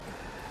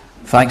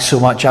Thanks so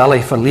much,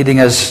 Ali, for leading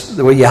us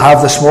the way you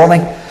have this morning.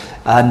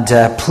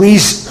 And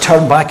please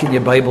turn back in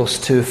your Bibles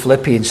to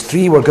Philippians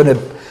 3. We're going to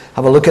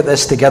have a look at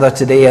this together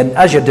today. And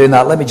as you're doing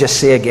that, let me just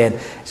say again,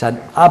 it's an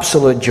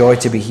absolute joy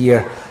to be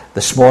here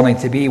this morning,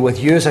 to be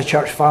with you as a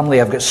church family.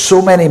 I've got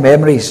so many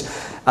memories.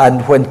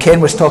 And when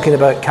Ken was talking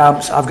about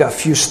camps, I've got a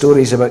few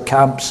stories about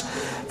camps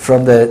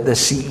from the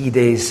CE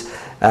days,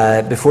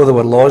 before there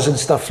were laws and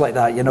stuff like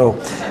that, you know.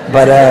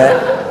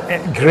 But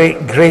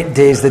great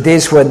days. The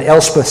days when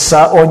Elspeth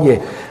sat on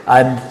you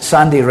and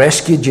Sandy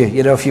rescued you,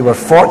 you know, if you were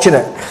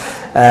fortunate.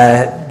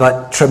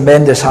 But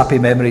tremendous happy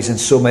memories, and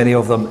so many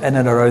of them in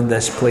and around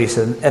this place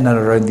and in and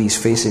around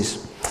these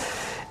faces.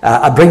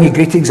 I bring you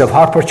greetings of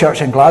Harper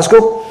Church in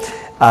Glasgow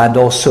and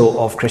also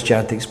of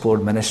Christianity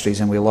Explored Ministries,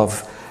 and we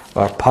love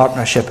our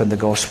partnership in the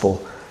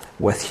gospel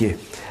with you.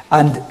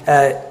 And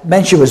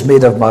mention was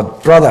made of my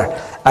brother,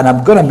 and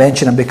I'm going to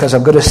mention him because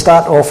I'm going to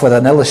start off with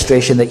an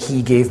illustration that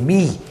he gave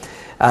me.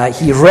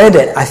 He read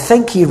it, I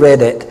think he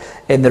read it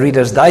in the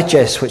Reader's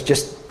Digest, which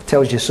just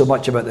tells you so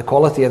much about the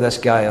quality of this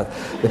guy, or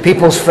the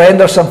People's Friend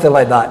or something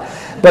like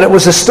that. But it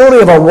was the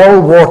story of a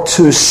World War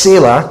II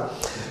sailor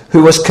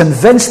who was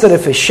convinced that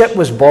if his ship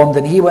was bombed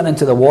and he went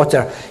into the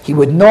water, he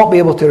would not be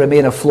able to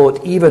remain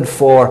afloat even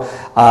for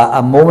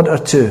a moment or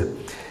two.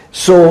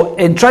 So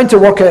in trying to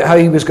work out how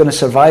he was going to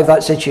survive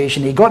that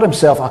situation, he got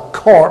himself a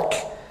cork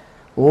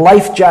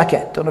life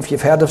jacket. Don't know if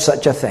you've heard of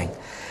such a thing.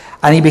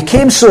 And he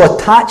became so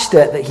attached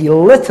to it that he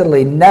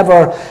literally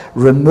never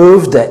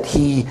removed it.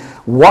 He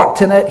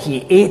worked in it,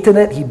 he ate in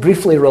it, he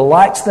briefly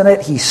relaxed in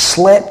it, he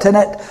slept in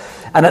it.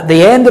 And at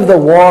the end of the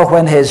war,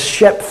 when his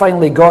ship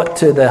finally got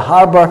to the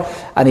harbour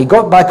and he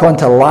got back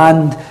onto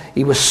land,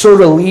 he was so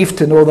relieved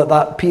to know that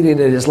that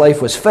period in his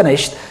life was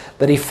finished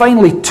that he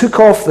finally took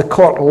off the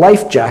cork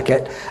life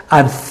jacket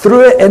and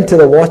threw it into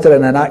the water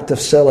in an act of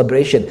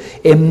celebration.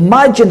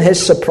 Imagine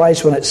his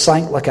surprise when it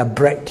sank like a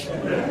brick.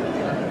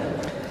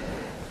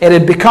 It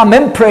had become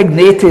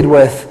impregnated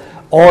with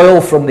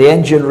oil from the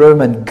engine room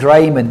and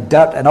grime and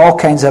dirt and all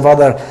kinds of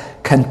other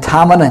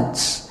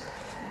contaminants.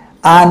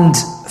 And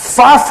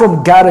far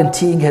from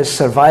guaranteeing his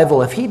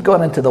survival, if he'd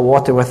gone into the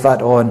water with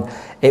that on,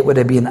 it would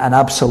have been an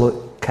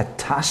absolute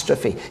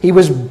catastrophe. He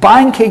was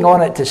banking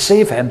on it to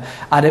save him,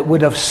 and it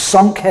would have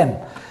sunk him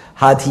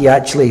had he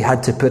actually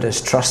had to put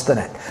his trust in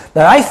it.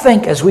 Now, I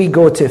think as we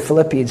go to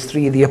Philippians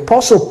 3, the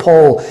Apostle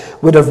Paul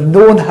would have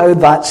known how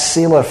that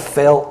sailor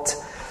felt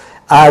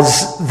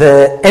as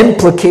the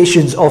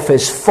implications of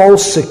his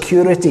false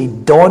security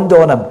dawned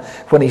on him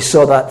when he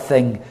saw that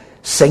thing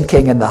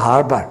sinking in the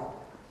harbour.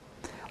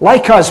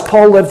 Like us,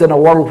 Paul lived in a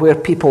world where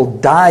people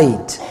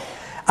died,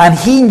 and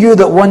he knew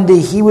that one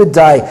day he would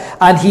die,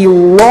 and he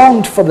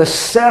longed for the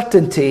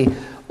certainty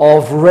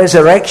of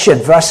resurrection.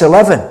 Verse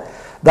 11,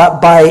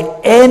 that by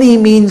any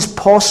means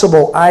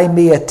possible I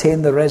may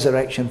attain the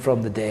resurrection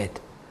from the dead.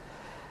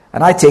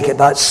 And I take it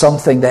that's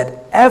something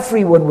that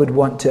everyone would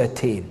want to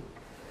attain.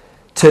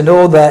 To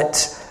know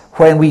that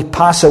when we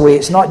pass away,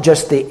 it's not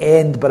just the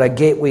end, but a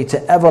gateway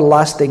to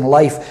everlasting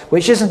life,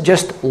 which isn't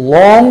just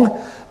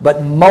long,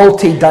 but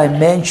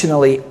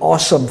multi-dimensionally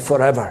awesome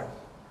forever.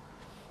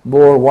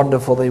 More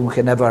wonderful than we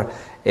can ever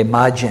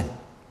imagine.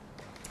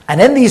 And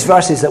in these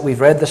verses that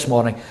we've read this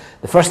morning,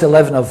 the first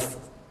 11 of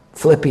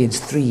Philippians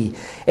 3,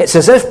 it's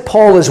as if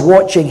Paul is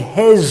watching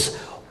his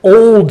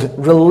old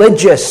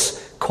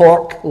religious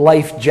cork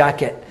life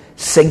jacket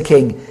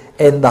sinking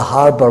in the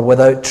harbour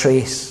without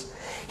trace.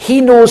 He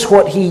knows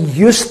what he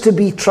used to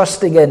be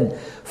trusting in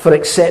for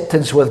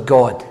acceptance with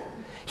God.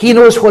 He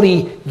knows what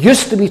he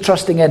used to be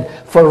trusting in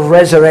for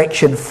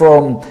resurrection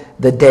from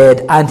the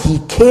dead. And he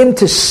came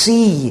to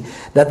see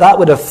that that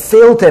would have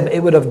failed him.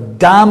 It would have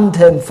damned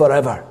him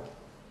forever.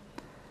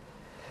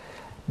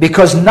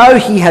 Because now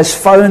he has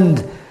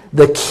found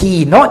the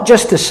key, not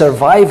just to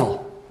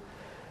survival,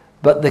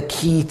 but the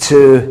key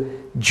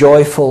to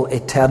joyful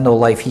eternal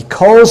life. He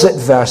calls it,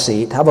 verse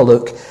 8, have a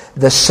look,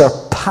 the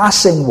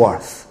surpassing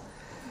worth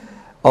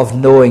of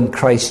knowing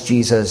Christ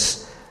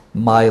Jesus,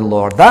 my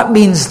Lord. That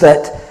means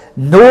that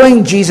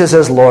knowing Jesus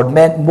as Lord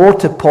meant more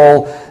to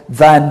Paul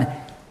than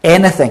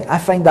anything. I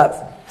find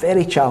that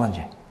very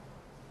challenging.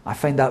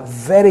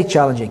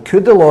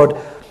 Could the Lord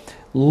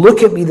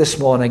look at me this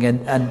morning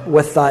and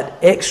with that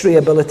extra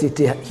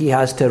ability he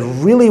has to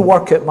really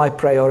work out my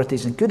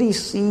priorities, and could he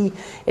see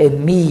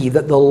in me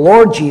that the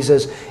Lord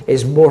Jesus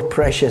is more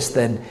precious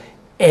than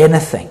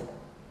anything?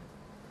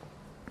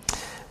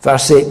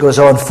 Verse 8 goes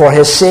on, for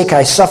his sake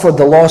I suffered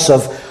the loss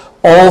of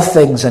all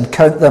things and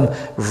count them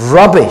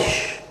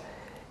rubbish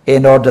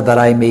in order that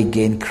I may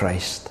gain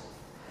Christ.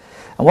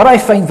 And what I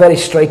find very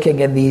striking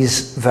in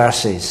these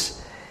verses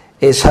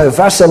is how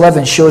verse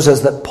 11 shows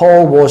us that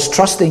Paul was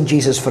trusting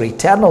Jesus for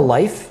eternal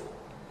life.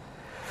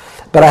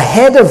 But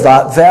ahead of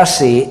that,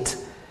 verse 8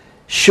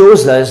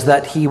 shows us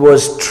that he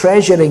was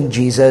treasuring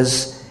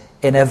Jesus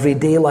in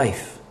everyday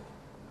life.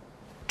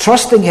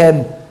 Trusting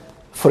him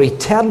for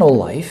eternal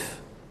life.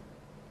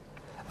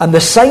 And the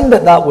sign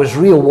that that was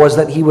real was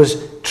that he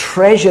was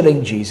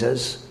treasuring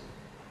Jesus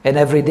in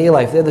everyday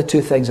life. They're the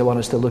two things I want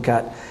us to look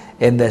at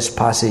in this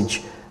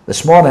passage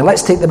this morning.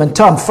 Let's take them in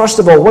turn. First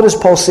of all, what does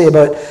Paul say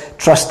about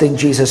trusting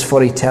Jesus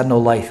for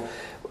eternal life?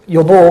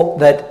 You'll know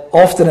that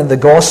often in the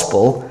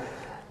gospel,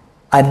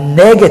 a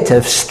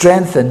negative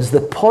strengthens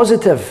the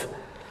positive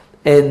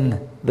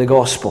in the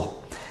gospel.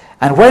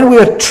 And when we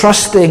are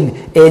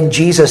trusting in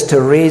Jesus to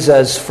raise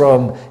us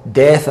from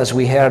death, as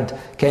we heard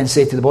Ken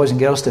say to the boys and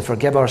girls, to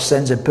forgive our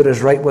sins and put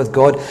us right with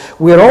God,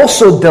 we're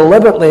also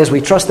deliberately, as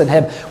we trust in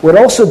him, we're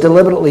also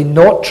deliberately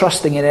not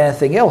trusting in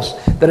anything else.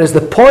 There is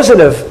the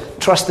positive,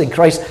 trust in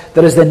Christ.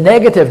 There is the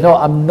negative, no,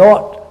 I'm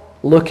not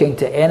looking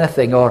to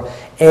anything or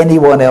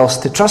anyone else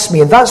to trust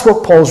me. And that's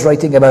what Paul's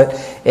writing about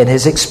in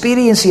his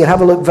experience here.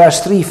 Have a look, verse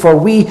 3. For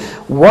we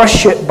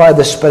worship by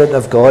the Spirit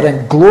of God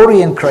and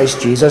glory in Christ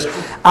Jesus.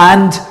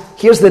 And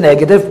here's the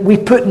negative. We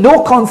put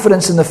no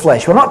confidence in the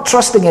flesh. We're not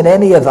trusting in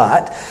any of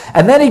that.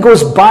 And then he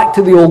goes back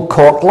to the old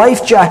cork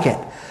life jacket.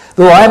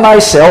 Though I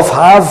myself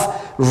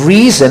have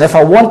reason, if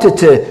I wanted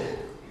to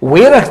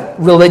wear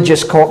a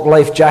religious cork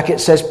life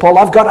jacket, says Paul,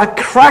 I've got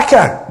a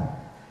cracker.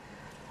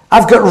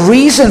 I've got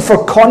reason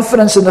for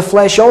confidence in the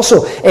flesh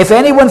also. If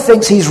anyone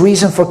thinks he's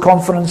reason for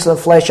confidence in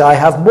the flesh, I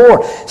have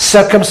more.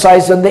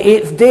 Circumcised on the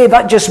 8th day.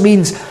 That just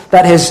means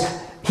that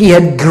he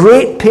had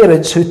great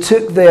parents who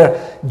took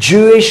their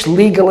Jewish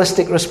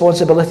legalistic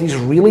responsibilities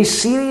really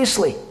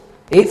seriously.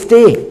 8th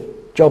day,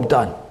 job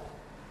done.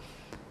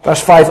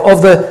 Verse 5,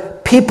 of the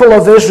people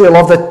of Israel,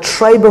 of the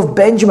tribe of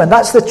Benjamin.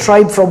 That's the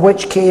tribe from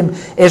which came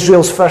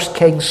Israel's first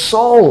king,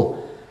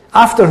 Saul,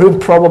 after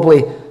whom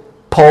probably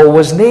Paul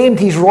was named.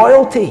 He's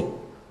royalty.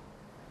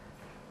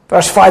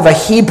 Verse 5, a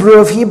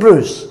Hebrew of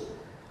Hebrews.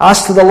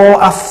 As to the law,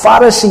 a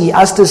Pharisee.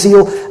 As to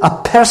zeal,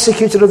 a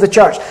persecutor of the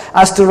church.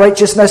 As to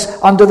righteousness,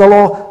 under the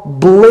law,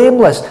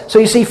 blameless. So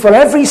you see, for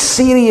every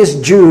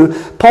serious Jew,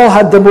 Paul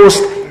had the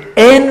most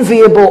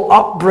enviable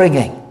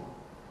upbringing.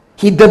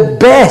 He had the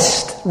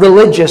best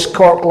religious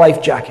cork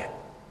life jacket.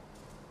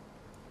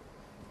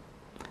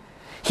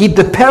 He had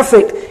the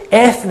perfect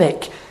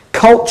ethnic,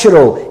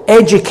 cultural,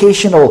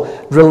 educational,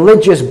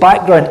 religious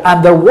background.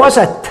 And there was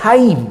a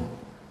time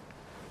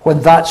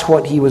when that's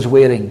what he was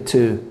wearing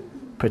to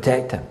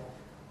protect him.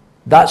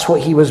 That's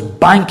what he was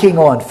banking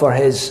on for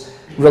his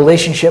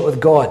relationship with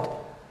God,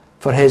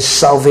 for his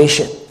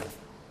salvation.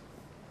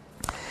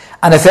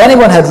 And if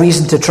anyone had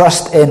reason to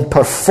trust in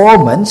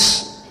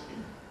performance,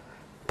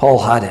 Paul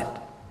had it.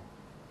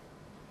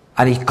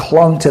 And he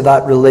clung to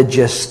that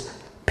religious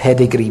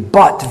pedigree.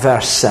 But,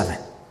 verse 7,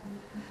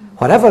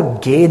 whatever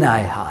gain I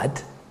had,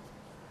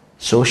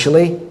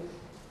 socially,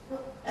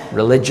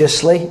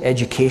 religiously,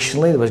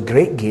 educationally, there was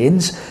great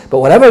gains, but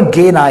whatever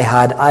gain I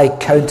had, I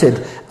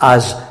counted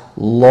as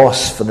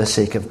loss for the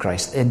sake of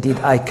Christ. Indeed,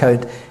 I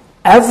count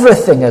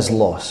everything as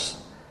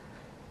loss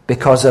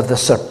because of the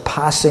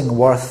surpassing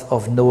worth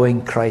of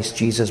knowing Christ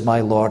Jesus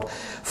my Lord.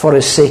 For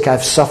his sake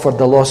I've suffered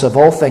the loss of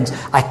all things.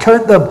 I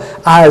count them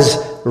as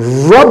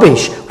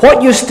rubbish.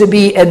 What used to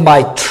be in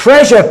my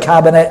treasure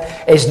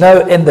cabinet is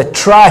now in the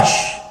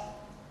trash.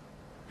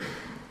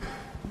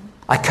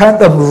 I count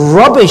them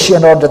rubbish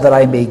in order that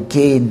I may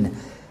gain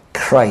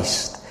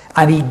Christ.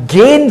 And he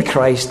gained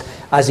Christ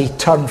as he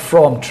turned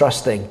from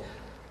trusting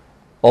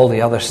all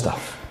the other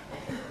stuff.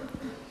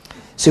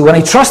 See, when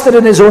he trusted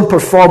in his own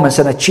performance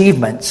and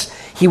achievements,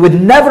 he would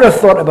never have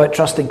thought about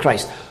trusting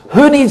Christ.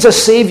 Who needs a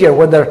Savior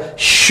when they're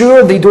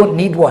sure they don't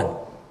need one?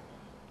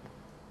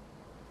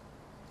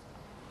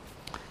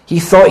 He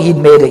thought he'd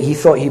made it. He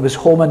thought he was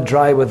home and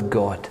dry with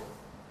God.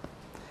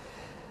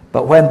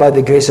 But when, by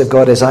the grace of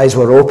God, his eyes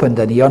were opened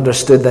and he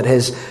understood that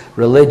his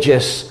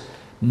religious,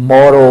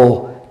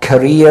 moral,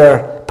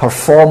 career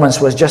performance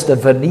was just a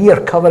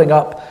veneer covering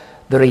up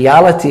the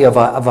reality of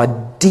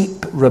a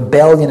deep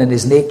rebellion in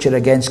his nature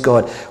against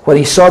God, when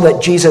he saw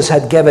that Jesus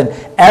had given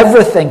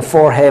everything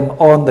for him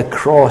on the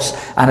cross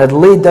and had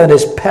laid down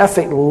his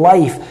perfect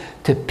life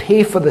to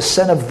pay for the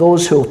sin of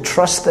those who will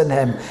trust in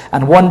him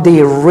and one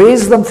day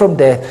raise them from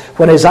death,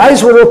 when his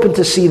eyes were open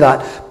to see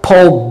that,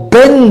 Paul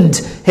binned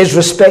his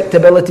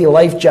respectability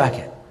life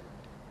jacket.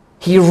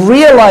 He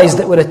realized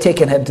it would have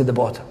taken him to the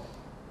bottom.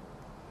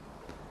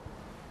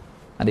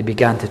 And he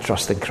began to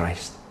trust in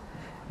Christ.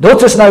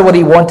 Notice now what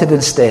he wanted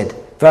instead.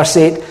 Verse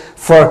 8,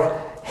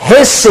 for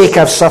his sake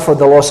I've suffered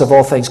the loss of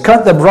all things.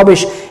 Count them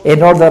rubbish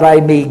in order that I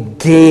may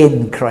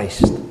gain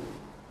Christ.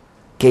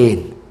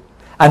 Gain.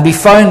 And be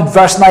found,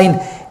 verse 9,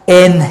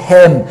 in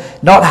him,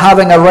 not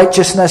having a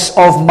righteousness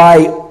of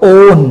my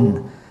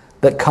own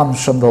that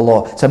comes from the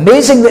law. It's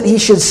amazing that he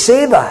should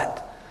say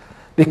that,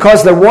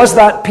 because there was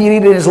that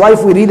period in his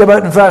life we read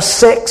about in verse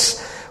 6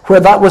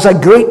 where that was a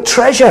great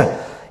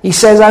treasure. He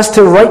says, as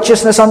to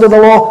righteousness under the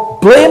law,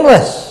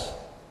 blameless.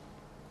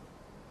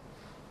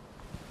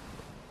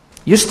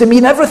 Used to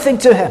mean everything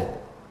to him.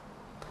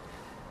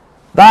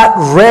 That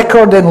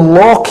record in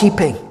law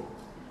keeping,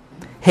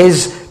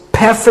 his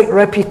perfect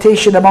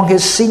reputation among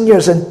his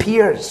seniors and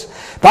peers,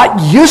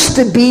 that used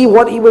to be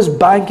what he was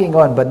banking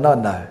on, but not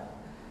now.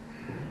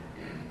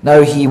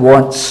 Now he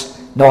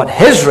wants not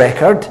his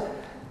record,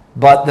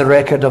 but the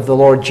record of the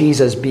Lord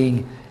Jesus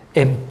being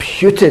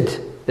imputed,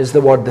 is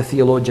the word the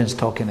theologian's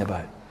talking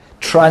about.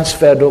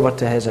 transferred over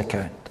to his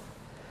account.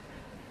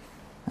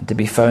 And to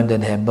be found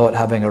in him, not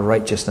having a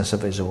righteousness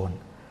of his own.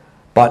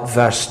 But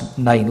verse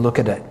 9, look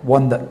at it.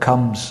 One that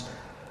comes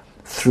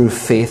through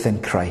faith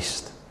in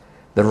Christ.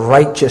 The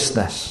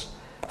righteousness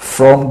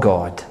from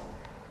God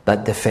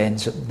that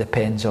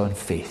depends on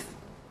faith.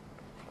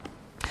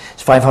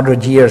 It's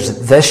 500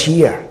 years this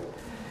year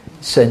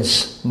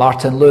since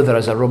Martin Luther,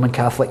 as a Roman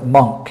Catholic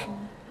monk,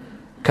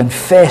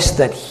 confessed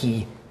that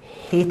he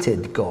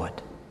hated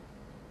God.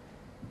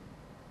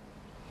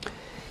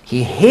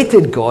 He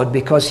hated God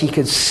because he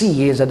could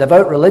see, as a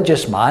devout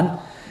religious man,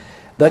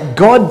 that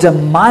God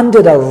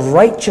demanded a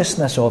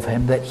righteousness of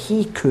him that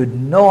he could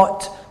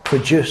not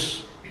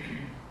produce.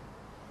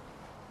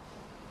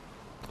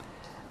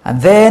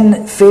 And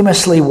then,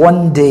 famously,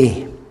 one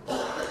day,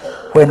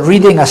 when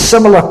reading a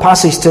similar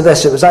passage to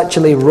this, it was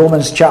actually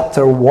Romans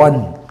chapter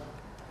 1,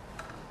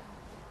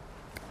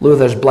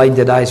 Luther's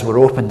blinded eyes were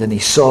opened and he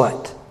saw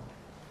it.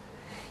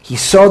 He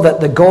saw that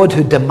the God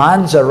who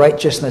demands a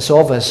righteousness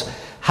of us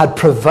had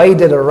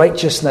provided a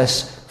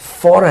righteousness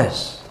for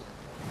us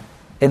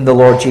in the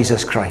Lord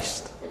Jesus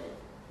Christ.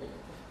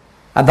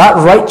 And that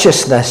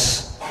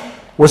righteousness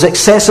was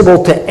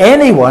accessible to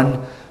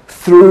anyone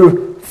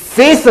through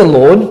faith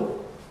alone,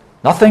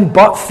 nothing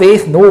but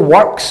faith, no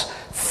works,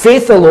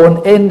 faith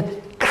alone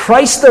in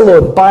Christ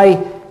alone,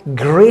 by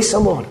grace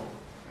alone.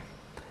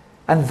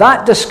 And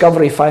that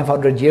discovery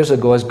 500 years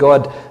ago, as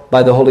God,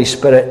 by the Holy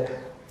Spirit,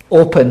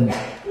 opened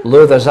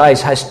Luther's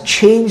eyes, has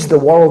changed the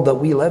world that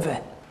we live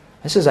in.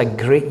 This is a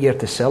great year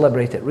to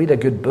celebrate it. Read a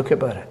good book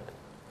about it.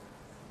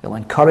 It'll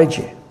encourage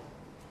you.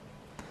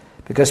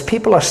 Because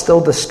people are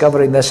still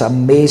discovering this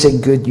amazing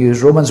good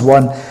news. Romans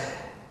 1,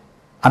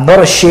 I'm not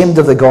ashamed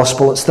of the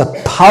gospel. It's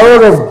the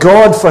power of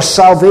God for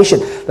salvation.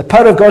 The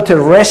power of God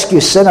to rescue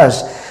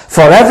sinners.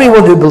 For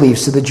everyone who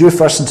believes, to the Jew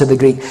first and to the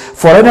Greek.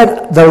 For in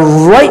it the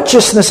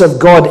righteousness of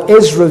God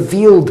is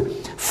revealed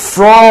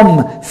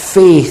from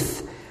faith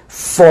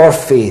for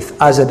faith.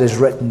 As it is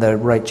written, the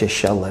righteous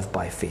shall live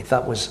by faith.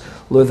 That was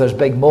Luther's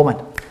big moment.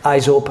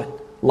 Eyes open.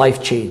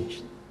 Life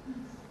changed.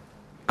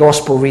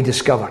 Gospel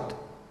rediscovered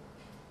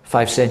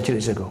 5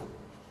 centuries ago.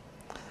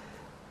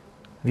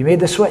 Have you made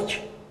the switch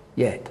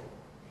yet?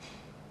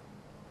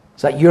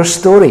 Is that your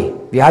story?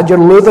 Have you had your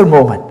Luther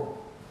moment?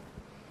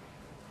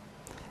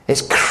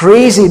 It's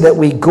crazy that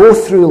we go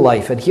through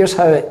life, and here's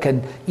how it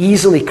can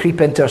easily creep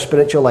into our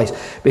spiritual lives,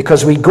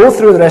 because we go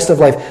through the rest of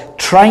life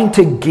trying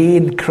to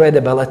gain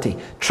credibility,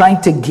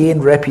 trying to gain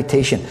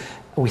reputation.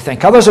 We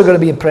think others are going to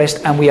be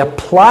impressed, and we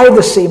apply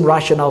the same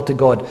rationale to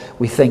God.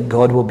 We think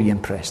God will be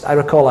impressed. I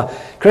recall a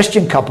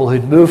Christian couple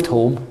who'd moved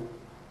home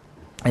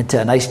into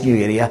a nice new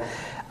area,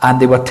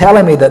 and they were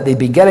telling me that they'd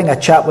been getting a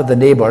chat with the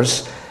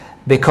neighbours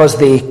because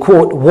they,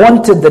 quote,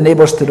 wanted the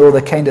neighbours to know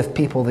the kind of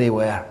people they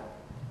were.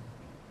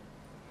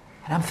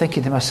 And I'm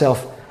thinking to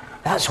myself,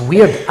 that's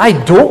weird.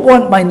 I don't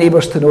want my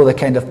neighbours to know the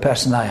kind of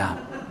person I am.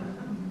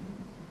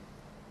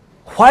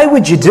 Why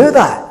would you do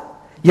that?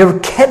 You're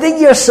kidding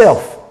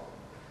yourself.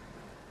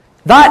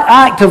 That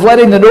act of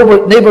letting the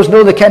neighbours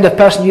know the kind of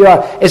person you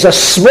are is a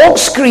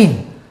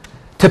smokescreen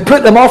to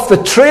put them off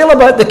the trail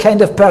about the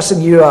kind of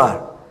person you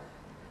are.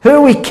 Who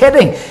are we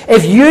kidding?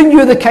 If you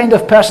knew the kind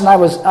of person I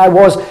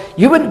was,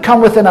 you wouldn't come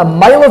within a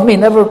mile of me,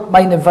 never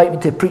mind invite me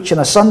to preach on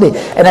a Sunday.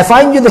 And if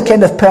I knew the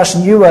kind of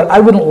person you were, I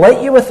wouldn't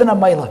let you within a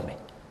mile of me.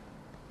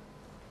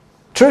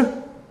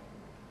 True?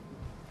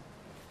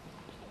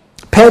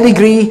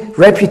 Pedigree,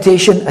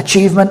 reputation,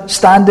 achievement,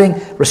 standing,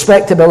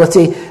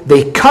 respectability,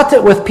 they cut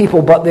it with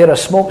people, but they're a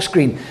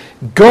smokescreen.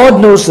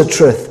 God knows the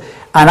truth.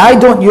 And I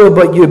don't know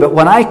about you, but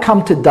when I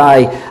come to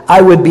die,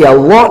 I would be a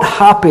lot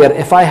happier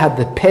if I had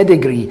the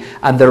pedigree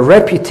and the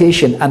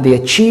reputation and the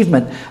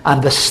achievement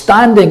and the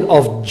standing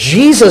of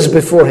Jesus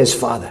before his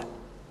Father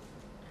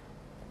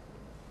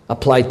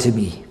applied to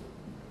me.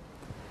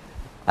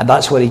 And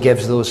that's what he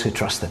gives those who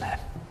trust in him.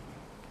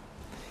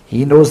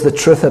 He knows the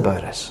truth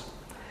about us.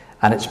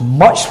 And it's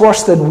much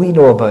worse than we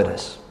know about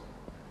us.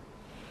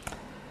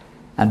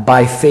 And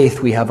by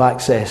faith we have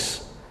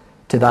access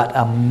to that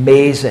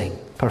amazing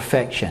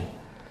perfection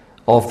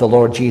of the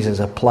Lord Jesus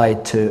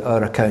applied to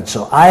our account.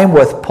 So I'm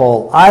with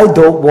Paul. I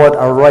don't want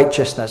a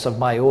righteousness of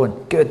my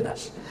own.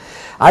 Goodness.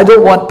 I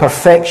don't want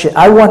perfection.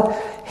 I want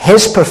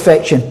his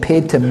perfection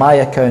paid to my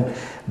account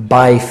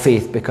by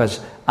faith, because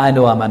I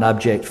know I'm an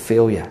abject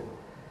failure.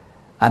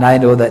 And I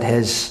know that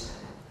his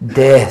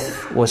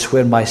death was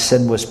where my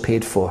sin was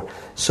paid for,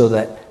 so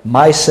that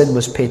my sin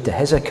was paid to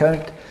his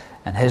account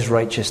and his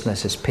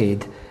righteousness is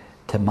paid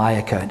to my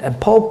account.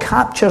 And Paul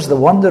captures the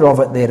wonder of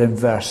it there in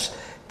verse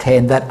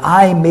 10, that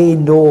I may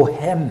know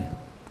him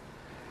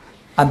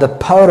and the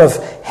power of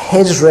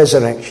his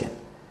resurrection,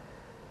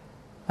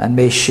 and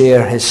may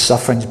share his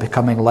sufferings,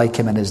 becoming like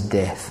him in his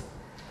death,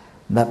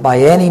 and that by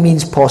any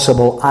means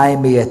possible I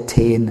may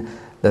attain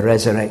the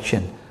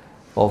resurrection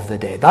of the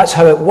dead. That's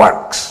how it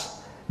works.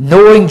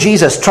 Knowing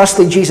Jesus,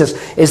 trusting Jesus,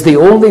 is the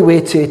only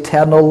way to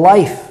eternal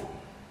life.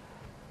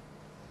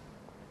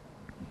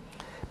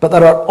 But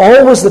there are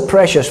always the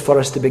pressures for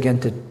us to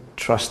begin to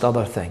trust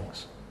other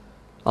things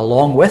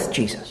along with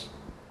Jesus.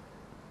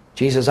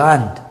 Jesus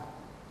and.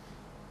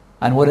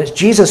 And when it's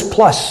Jesus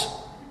plus,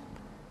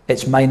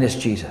 it's minus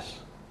Jesus.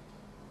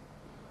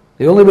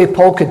 The only way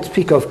Paul could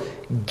speak of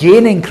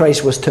gaining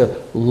Christ was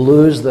to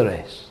lose the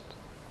rest.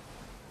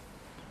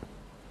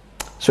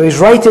 So he's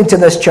writing to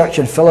this church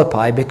in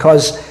Philippi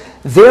because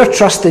their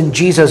trust in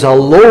Jesus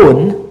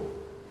alone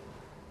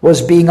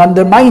was being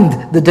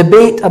undermined. The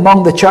debate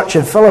among the church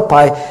in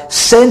Philippi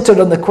centered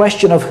on the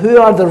question of who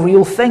are the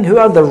real thing, who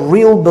are the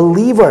real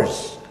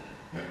believers.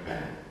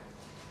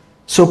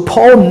 So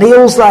Paul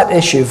nails that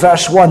issue.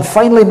 Verse 1,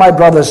 finally, my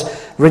brothers,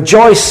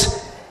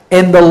 rejoice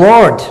in the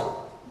Lord.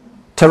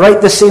 To write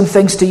the same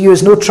things to you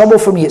is no trouble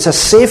for me. It's a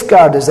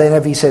safeguard, as the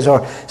NIV says,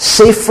 or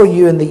safe for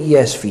you in the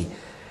ESV.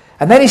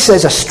 And then he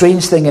says a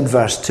strange thing in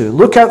verse 2.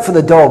 Look out for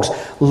the dogs.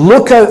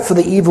 Look out for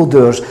the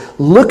evildoers.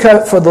 Look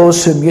out for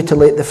those who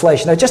mutilate the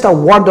flesh. Now, just a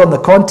word on the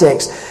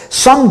context.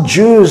 Some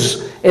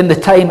Jews in the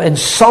time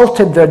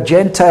insulted their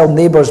Gentile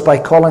neighbours by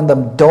calling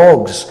them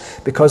dogs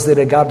because they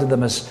regarded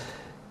them as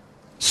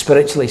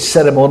spiritually,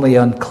 ceremonially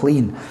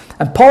unclean.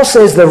 And Paul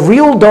says the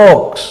real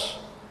dogs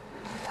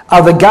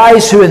are the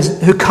guys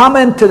who come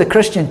into the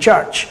Christian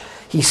church,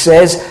 he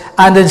says,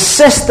 and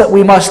insist that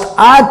we must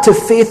add to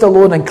faith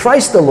alone and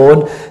Christ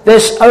alone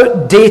this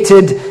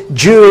outdated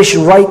Jewish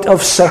rite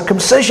of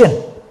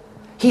circumcision.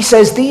 He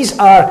says these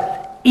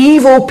are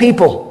evil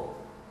people,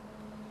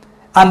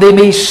 and they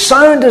may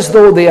sound as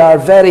though they are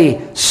very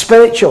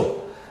spiritual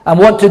and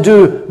want to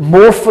do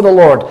more for the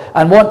Lord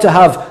and want to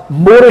have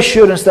more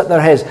assurance that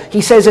they're His.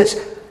 He says it's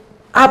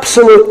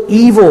absolute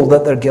evil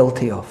that they're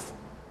guilty of.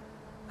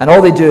 And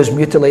all they do is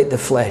mutilate the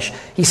flesh.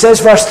 He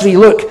says, verse 3,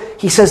 look,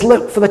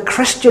 for the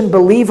Christian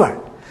believer,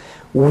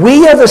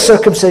 we are the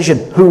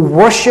circumcision who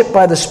worship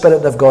by the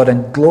Spirit of God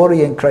and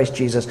glory in Christ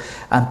Jesus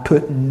and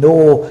put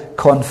no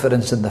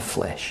confidence in the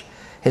flesh.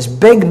 His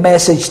big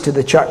message to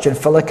the church in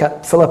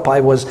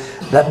Philippi was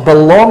that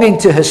belonging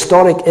to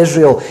historic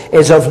Israel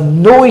is of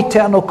no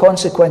eternal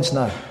consequence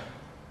now.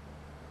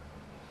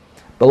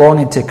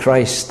 Belonging to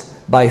Christ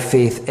by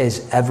faith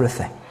is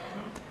everything.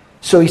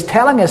 So he's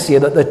telling us here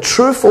that the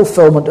true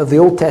fulfillment of the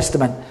Old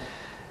Testament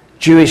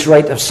Jewish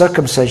rite of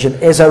circumcision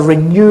is a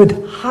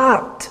renewed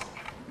heart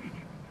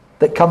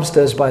that comes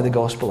to us by the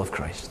gospel of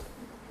Christ.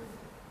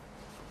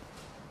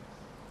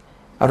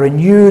 A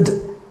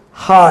renewed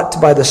heart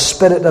by the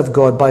Spirit of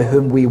God by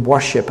whom we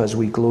worship as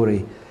we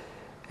glory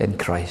in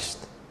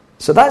Christ.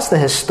 So that's the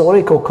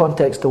historical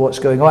context of what's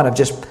going on. I've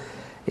just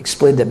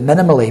explained it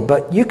minimally,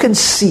 but you can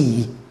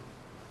see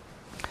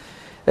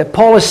that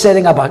Paul is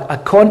setting up a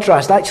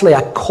contrast, actually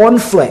a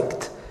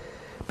conflict,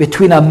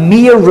 between a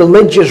mere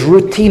religious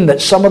routine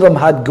that some of them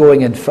had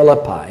going in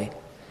Philippi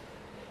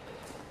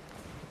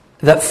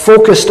that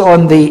focused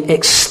on the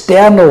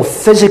external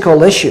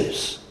physical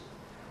issues.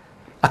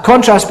 A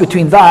contrast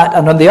between that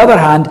and, on the other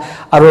hand,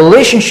 a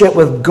relationship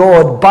with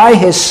God by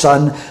His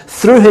Son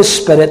through His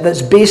Spirit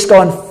that's based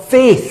on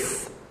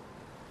faith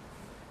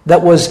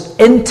that was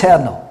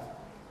internal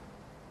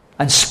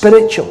and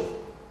spiritual,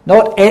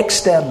 not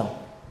external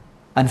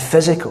and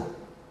physical.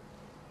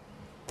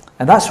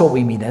 And that's what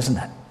we mean, isn't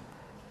it?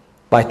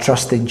 By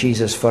trusting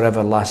Jesus for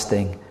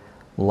everlasting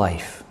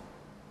life.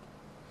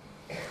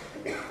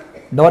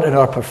 Not in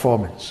our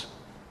performance,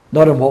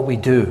 not in what we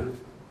do,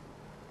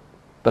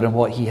 but in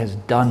what He has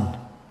done.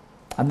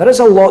 And there is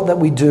a lot that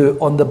we do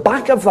on the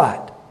back of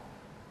that.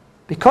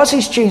 Because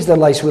He's changed our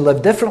lives, we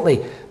live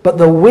differently. But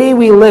the way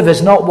we live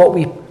is not what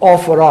we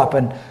offer up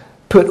and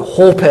put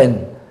hope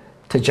in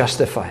to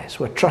justify us.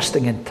 We're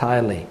trusting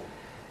entirely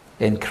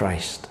in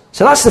Christ.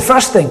 So that's the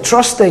first thing,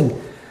 trusting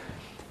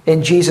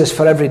in Jesus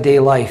for everyday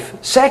life.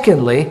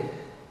 Secondly,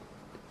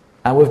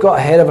 and we've got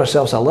ahead of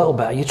ourselves a little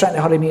bit. Are you trying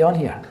to hurry me on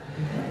here?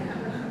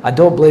 I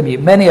don't blame you.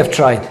 Many have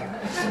tried.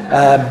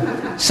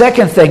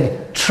 Second thing,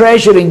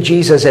 treasuring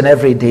Jesus in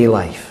everyday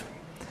life.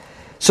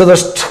 So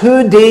there's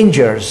two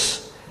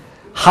dangers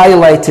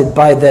highlighted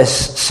by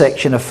this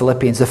section of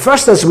Philippians. The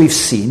first, as we've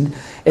seen,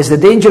 is the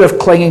danger of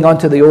clinging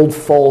onto the old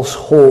false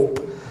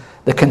hope,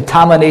 the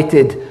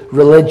contaminated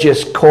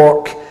religious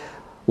cork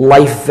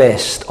life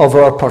vest of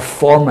our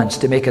performance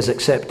to make us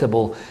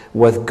acceptable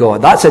with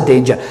God. That's a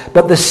danger.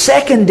 But the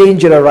second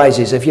danger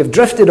arises. If you've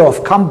drifted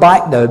off, come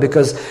back now,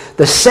 because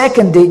the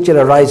second danger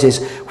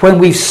arises when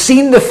we've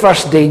seen the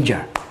first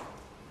danger.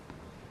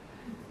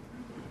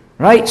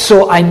 Right?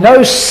 So I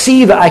now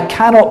see that I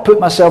cannot put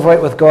myself right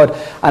with God.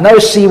 I now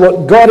see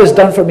what God has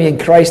done for me in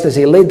Christ as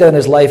He laid down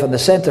His life on the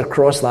center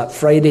cross that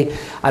Friday.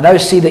 I now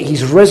see that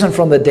He's risen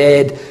from the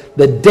dead.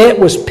 The debt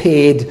was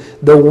paid.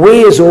 The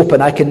way is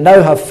open. I can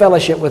now have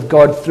fellowship with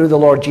God through the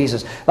Lord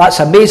Jesus. That's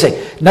amazing.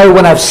 Now,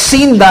 when I've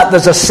seen that,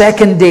 there's a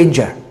second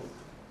danger.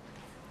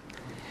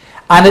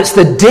 And it's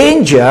the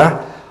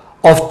danger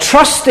of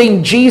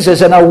trusting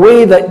Jesus in a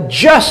way that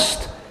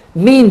just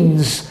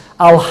means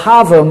I'll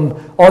have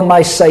Him on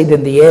my side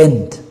in the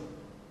end.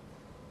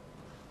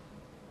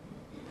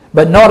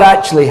 But not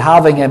actually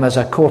having Him as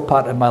a core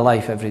part of my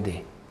life every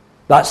day.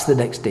 That's the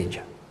next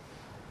danger.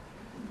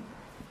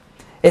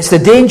 It's the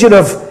danger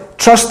of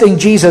trusting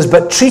Jesus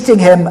but treating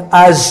Him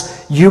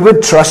as you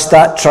would trust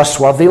that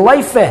trustworthy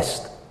life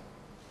vest.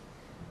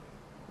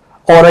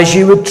 Or as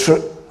you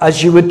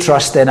would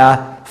trust in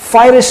a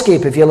fire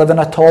escape if you live in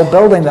a tall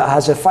building that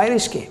has a fire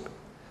escape.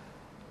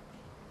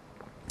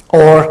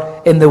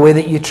 Or in the way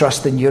that you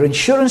trust in your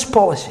insurance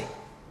policy.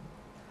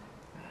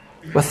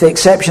 With the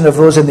exception of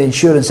those in the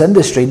insurance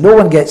industry, no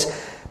one gets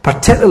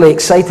particularly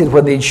excited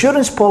when the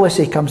insurance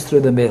policy comes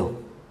through the mail.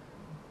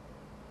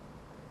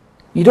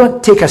 You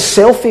don't take a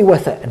selfie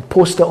with it and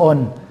post it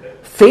on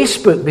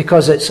Facebook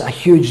because it's a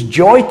huge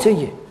joy to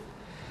you.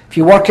 If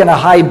you work in a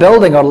high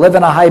building or live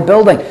in a high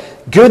building,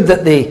 good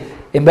that the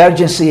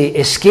emergency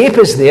escape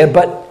is there,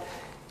 but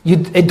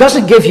it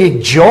doesn't give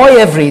you joy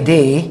every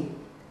day.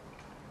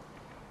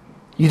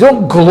 You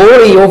don't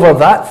glory over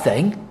that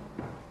thing.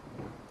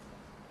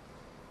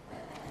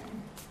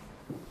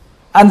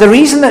 And the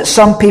reason that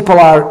some people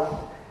are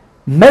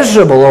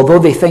miserable, although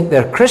they think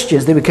they're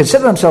Christians, they would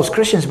consider themselves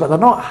Christians, but they're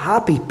not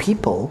happy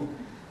people,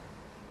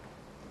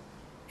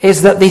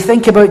 is that they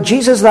think about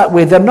Jesus that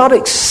way. They're not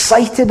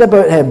excited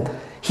about him.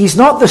 He's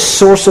not the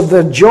source of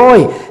their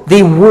joy.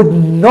 They would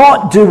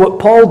not do what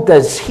Paul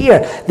does here.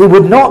 They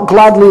would not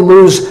gladly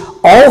lose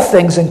all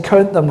things and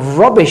count them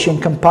rubbish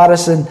in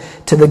comparison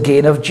to the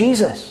gain of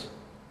Jesus.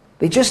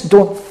 They just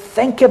don't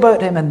think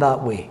about him in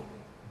that way.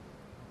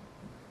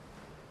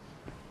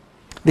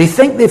 They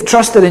think they've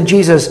trusted in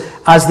Jesus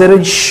as their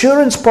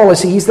insurance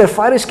policy. He's their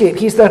fire escape.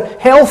 He's their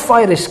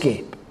hellfire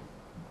escape.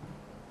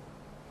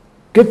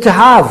 Good to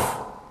have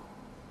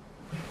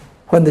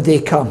when the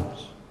day comes.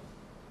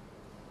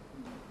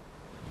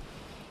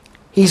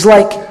 He's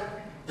like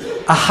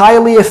a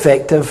highly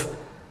effective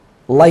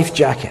life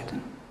jacket.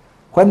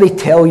 When they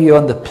tell you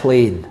on the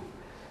plane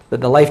that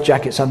the life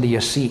jacket's under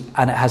your seat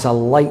and it has a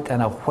light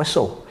and a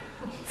whistle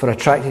for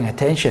attracting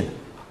attention,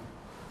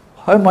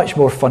 how much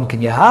more fun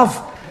can you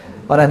have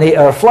on an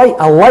 8-hour flight?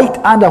 A light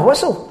and a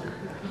whistle.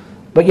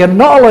 But you're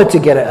not allowed to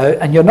get it out,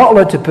 and you're not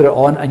allowed to put it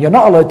on, and you're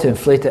not allowed to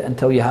inflate it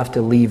until you have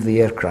to leave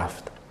the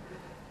aircraft.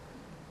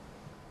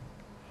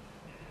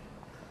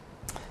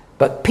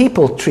 But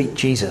people treat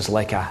Jesus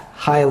like a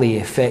highly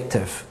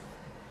effective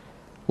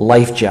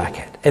life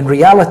jacket. In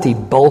reality,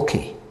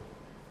 bulky,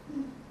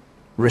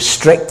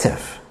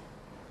 restrictive,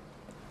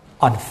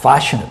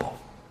 unfashionable,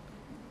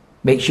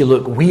 makes you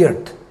look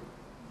weird,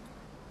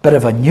 bit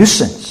of a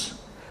nuisance.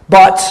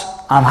 But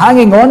I'm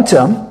hanging on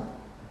to him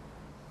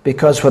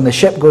because when the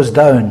ship goes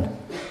down,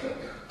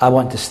 I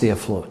want to stay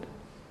afloat.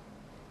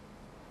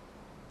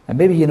 And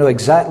maybe you know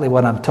exactly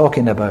what I'm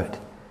talking about,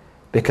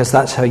 because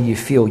that's how you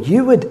feel.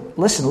 You would,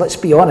 listen, let's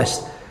be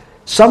honest,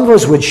 some of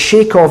us would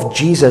shake off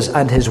Jesus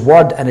and his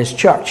word and his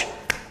church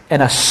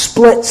in a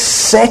split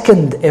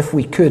second if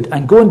we could,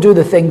 and go and do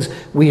the things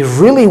we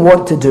really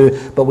want to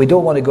do, but we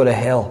don't want to go to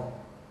hell.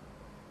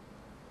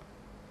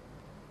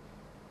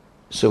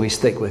 So we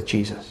stick with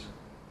Jesus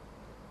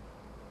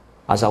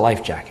as a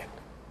life jacket,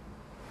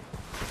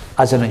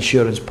 as an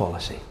insurance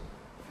policy,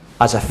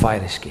 as a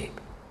fire escape.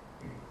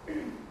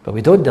 But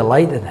we don't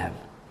delight in him.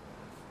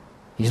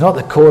 He's not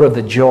the core of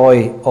the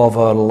joy of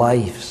our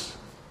lives.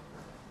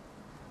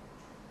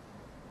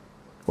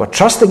 We're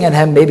trusting in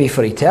him maybe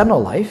for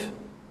eternal life,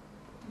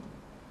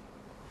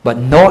 but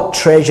not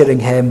treasuring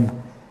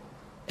him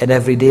in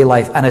everyday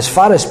life. And as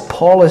far as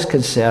Paul is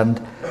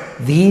concerned,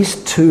 these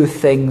two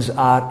things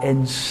are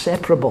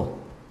inseparable.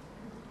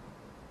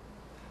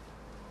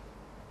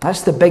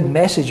 That's the big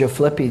message of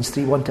Philippians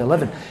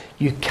 3:1-11.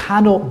 You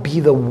cannot be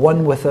the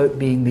one without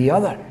being the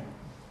other.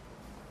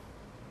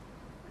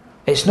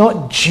 It's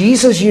not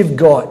Jesus you've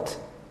got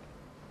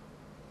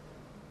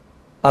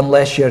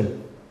unless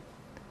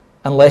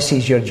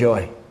he's your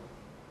joy.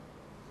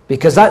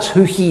 Because that's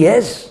who he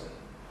is.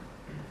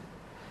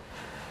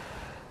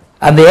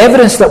 And the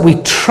evidence that we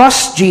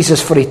trust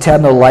Jesus for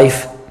eternal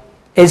life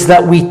is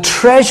that we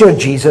treasure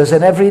Jesus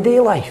in everyday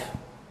life.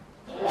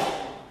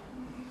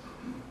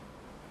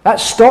 That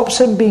stops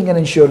him being an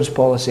insurance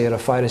policy or a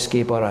fire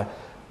escape or a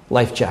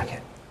life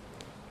jacket.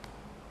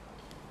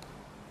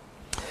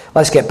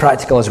 Let's get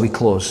practical as we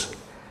close.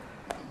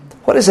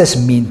 What does this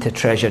mean to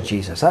treasure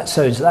Jesus?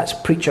 That's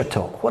preacher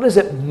talk. What does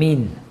it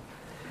mean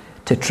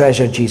to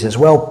treasure Jesus?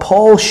 Well,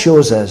 Paul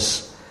shows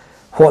us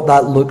what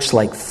that looks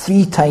like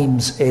 3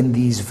 times in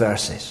these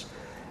verses.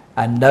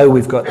 And now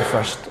we've got the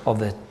first of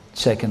the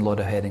second load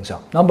of headings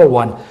up. Number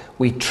 1,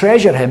 we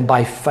treasure him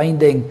by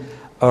finding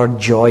our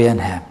joy in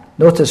him.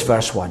 Notice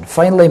verse 1.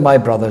 Finally, my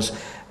brothers,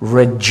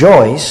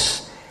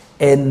 rejoice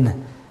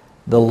in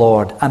the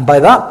Lord. And by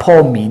that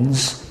Paul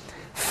means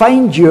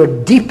find your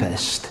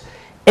deepest,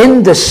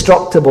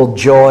 indestructible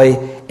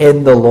joy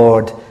in the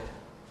Lord,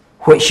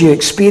 which you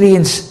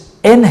experience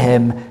in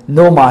him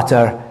no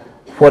matter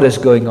what is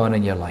going on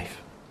in your life.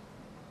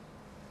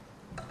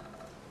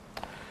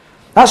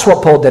 That's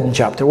what Paul did in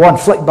chapter 1.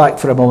 Flick back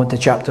for a moment to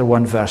chapter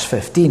 1, verse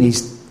 15.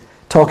 He's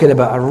talking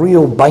about a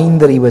real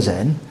bind that he was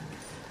in.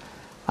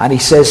 And he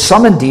says,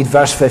 some indeed,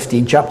 verse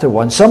 15, chapter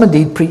 1, some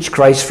indeed preach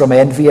Christ from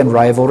envy and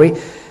rivalry,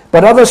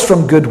 but others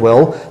from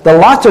goodwill. The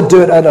latter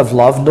do it out of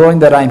love, knowing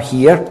that I'm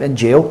here in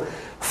jail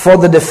for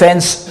the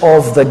defense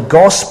of the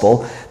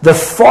gospel. The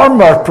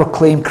former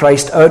proclaim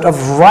Christ out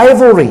of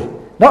rivalry,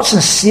 not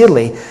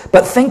sincerely,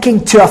 but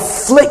thinking to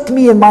afflict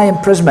me in my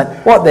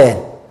imprisonment. What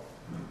then?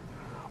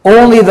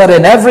 Only that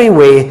in every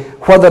way,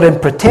 whether in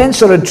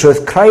pretense or in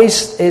truth,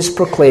 Christ is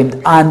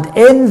proclaimed, and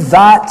in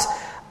that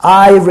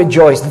I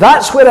rejoice.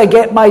 That's where I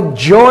get my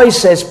joy,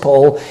 says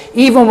Paul,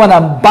 even when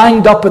I'm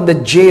banged up in the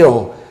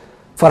jail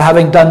for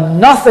having done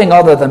nothing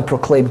other than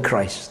proclaim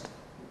Christ.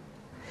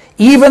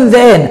 Even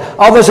then,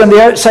 others on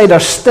the outside are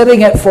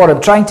stirring it for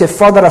him, trying to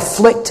further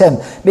afflict him,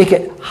 make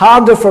it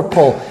harder for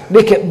Paul,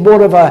 make it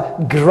more of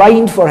a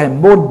grind for him,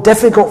 more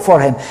difficult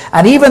for him.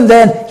 And even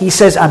then, he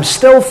says, I'm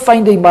still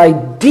finding my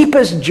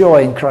deepest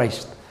joy in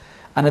Christ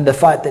and in the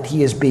fact that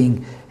he is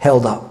being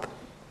held up.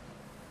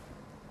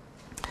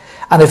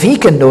 And if he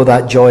can know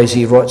that joy as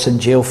he rots in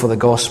jail for the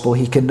gospel,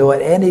 he can know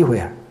it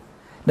anywhere.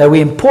 Now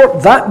we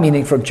import that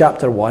meaning from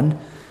chapter 1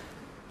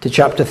 to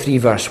chapter 3,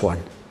 verse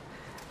 1.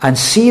 And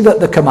see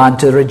that the command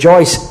to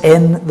rejoice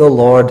in the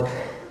Lord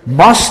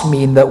must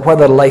mean that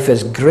whether life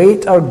is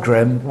great or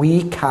grim,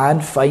 we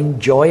can find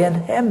joy in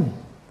him.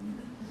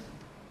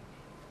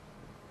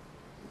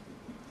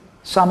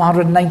 Psalm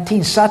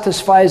 119,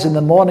 satisfy us in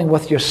the morning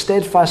with your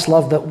steadfast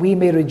love, that we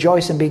may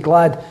rejoice and be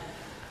glad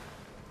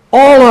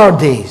all our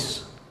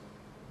days.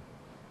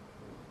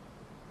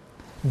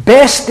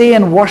 Best day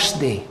and worst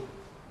day.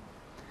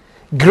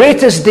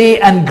 Greatest day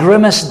and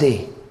grimmest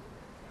day.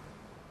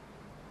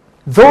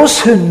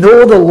 Those who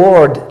know the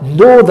Lord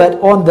know that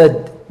on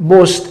the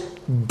most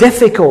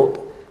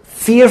difficult,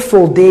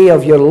 fearful day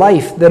of your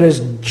life, there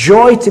is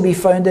joy to be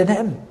found in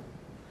him,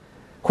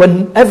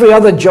 when every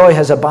other joy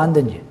has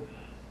abandoned you.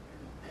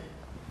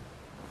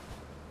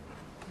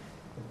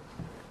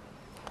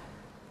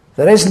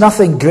 There is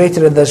nothing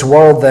greater in this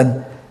world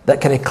than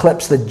that can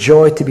eclipse the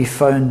joy to be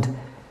found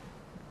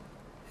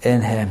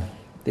in him.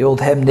 The old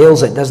hymn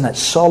nails it, doesn't it?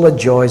 Solid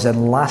joys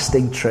and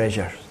lasting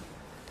treasures,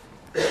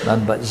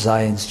 none but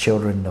Zion's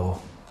children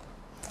know.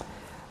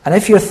 And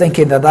if you're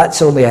thinking that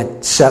that's only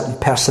a certain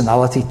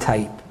personality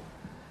type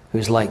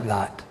who's like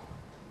that,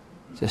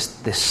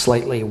 just the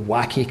slightly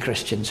wacky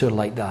Christians who are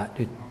like that,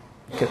 who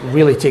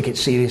really take it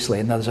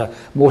seriously, and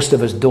most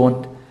of us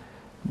don't.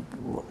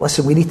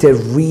 Listen, we need to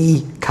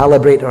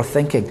recalibrate our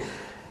thinking.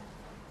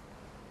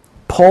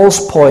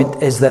 Paul's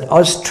point is that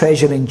us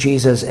treasuring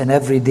Jesus in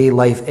everyday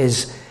life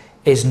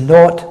is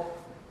not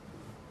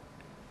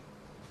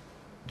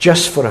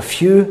just for a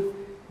few.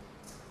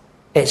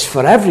 It's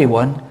for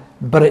everyone,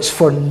 but it's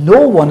for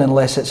no one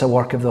unless it's a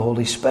work of the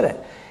Holy Spirit.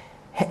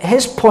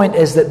 His point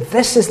is that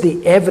this is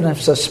the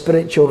evidence of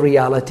spiritual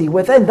reality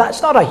within.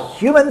 That's not a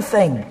human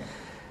thing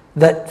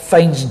that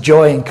finds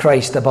joy in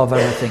Christ above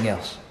everything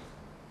else.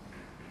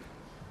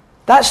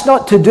 That's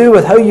not to do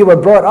with how you were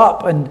brought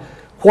up and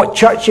what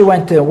church you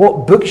went to and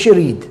what books you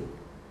read.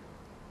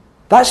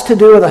 That's to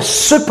do with a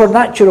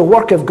supernatural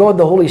work of God,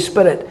 the Holy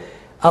Spirit,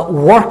 at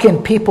work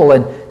in people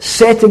and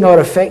setting our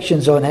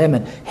affections on him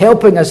and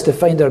helping us to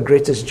find our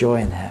greatest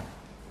joy in him.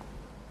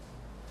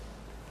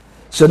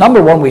 So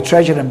number one, we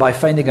treasure him by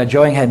finding a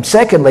joy in him.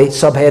 Secondly,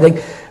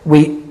 subheading,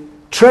 we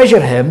treasure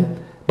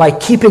him by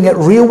keeping it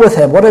real with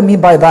him. What do I mean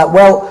by that?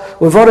 Well,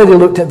 we've already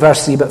looked at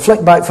verse 3, but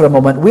flick back for a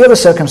moment. We are the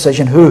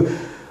circumcision who,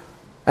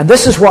 and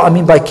this is what I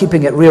mean by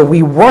keeping it real,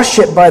 we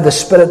worship by the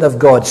Spirit of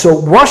God. So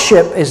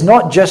worship is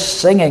not just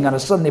singing on a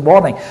Sunday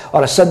morning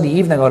or a Sunday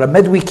evening or a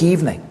midweek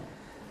evening.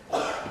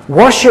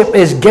 Worship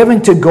is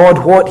giving to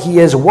God what he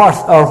is worth.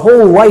 Our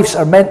whole lives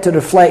are meant to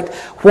reflect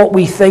what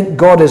we think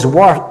God is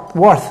worth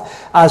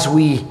as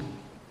we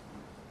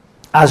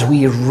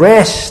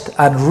rest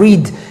and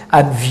read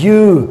and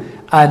view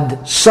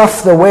and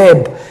surf the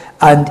web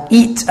and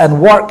eat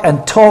and work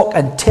and talk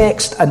and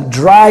text and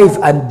drive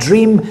and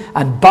dream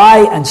and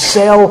buy and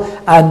sell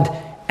and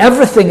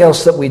everything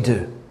else that we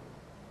do.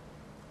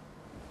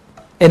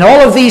 In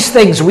all of these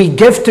things, we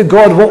give to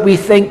God what we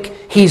think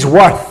he's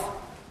worth.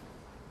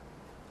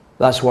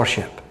 That's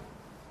worship.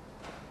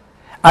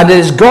 And it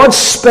is God's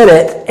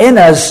Spirit in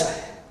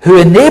us who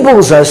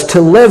enables us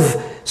to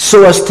live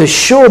so as to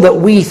show that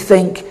we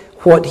think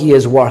what he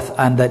is worth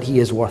and that he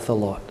is worth a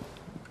lot.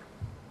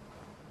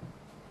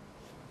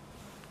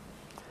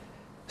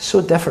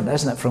 So different,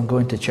 isn't it, from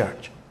going to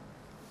church?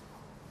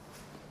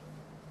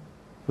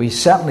 We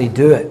certainly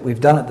do it. We've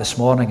done it this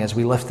morning as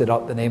we lifted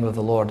up the name of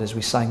the Lord, as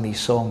we sang these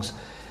songs.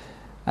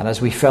 And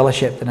as we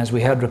fellowshiped and as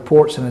we heard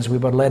reports and as we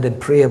were led in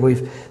prayer,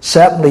 we've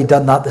certainly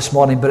done that this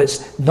morning. But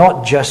it's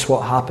not just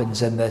what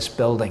happens in this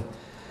building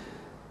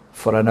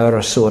for an hour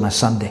or so on a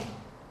Sunday.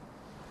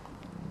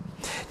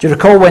 Do you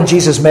recall when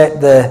Jesus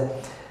met the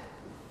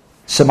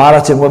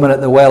Samaritan woman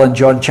at the well in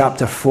John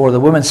chapter 4? The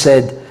woman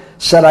said,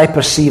 "Sir, I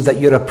perceive that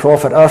you're a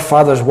prophet. Our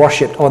fathers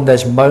worshipped on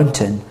this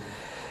mountain.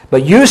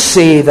 But you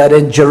say that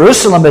in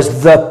Jerusalem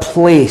is the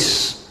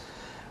place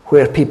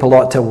where people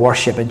ought to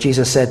worship." And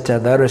Jesus said to her,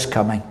 "There is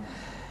coming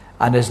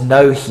and is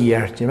now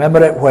here." Do you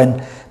remember it?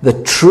 When the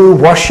true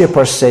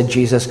worshippers, said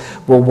Jesus,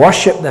 will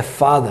worship the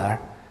Father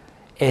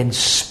in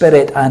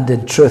spirit and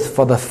in truth.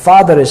 For the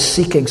Father is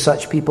seeking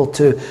such people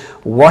to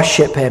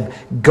worship him.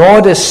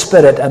 God is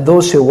spirit, and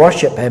those who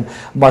worship him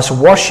must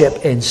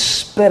worship in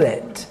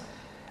spirit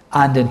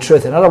and in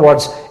truth. In other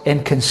words,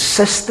 in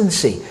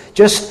consistency.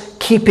 Just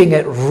keeping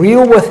it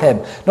real with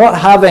him. Not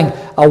having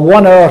a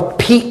 1 hour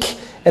peak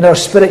in our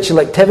spiritual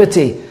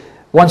activity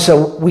once a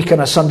week on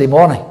a Sunday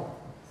morning.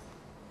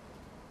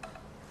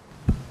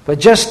 But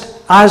just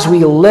as we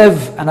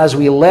live and as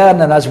we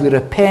learn and as we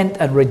repent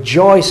and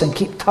rejoice and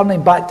keep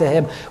turning back to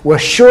him, we're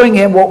showing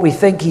him what we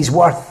think he's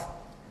worth.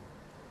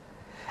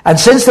 And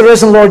since the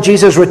risen Lord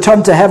Jesus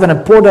returned to heaven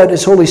and poured out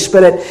his Holy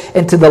Spirit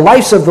into the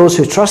lives of those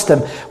who trust him,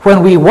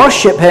 when we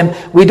worship him,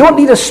 we don't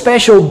need a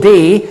special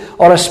day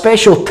or a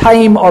special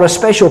time or a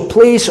special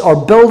place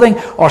or building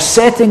or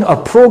setting or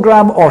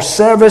program or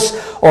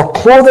service or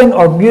clothing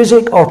or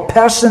music or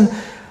person.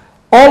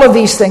 All of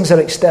these things are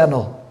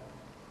external.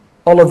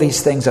 All of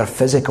these things are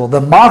physical.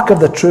 The mark of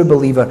the true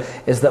believer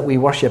is that we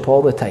worship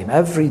all the time,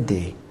 every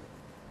day,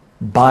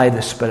 by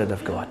the Spirit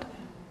of God.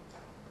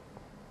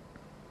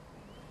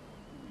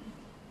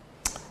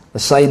 The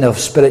sign of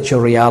spiritual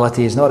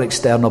reality is not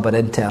external but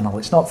internal.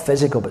 It's not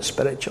physical but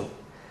spiritual.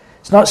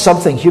 It's not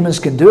something humans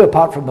can do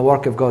apart from the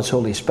work of God's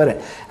Holy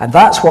Spirit. And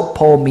that's what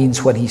Paul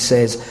means when he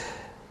says,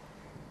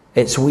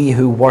 it's we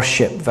who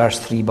worship, verse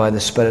 3, by the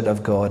Spirit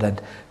of God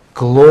and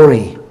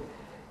glory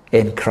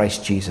in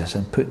Christ Jesus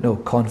and put no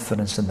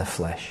confidence in the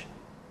flesh.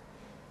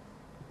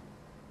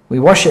 We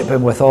worship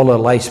him with all our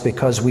lives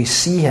because we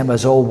see him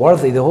as all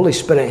worthy. The Holy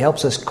Spirit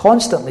helps us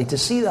constantly to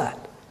see that.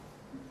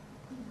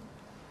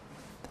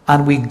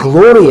 And we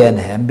glory in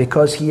him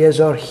because he is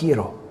our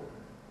hero.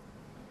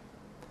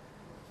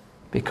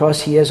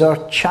 Because he is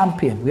our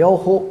champion. We all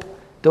hope,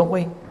 don't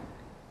we?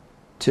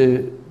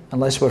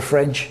 Unless we're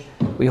French,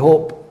 we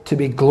hope to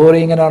be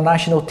glorying in our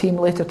national team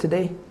later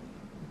today.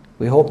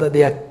 We hope that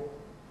they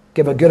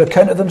give a good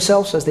account of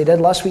themselves as they did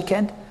last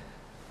weekend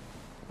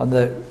on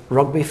the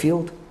rugby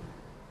field.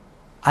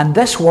 And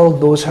this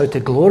world knows how to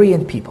glory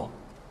in people.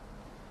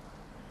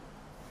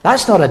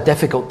 That's not a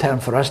difficult term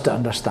for us to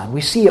understand.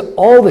 We see it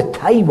all the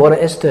time, what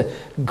it is to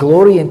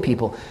glory in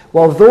people.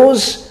 While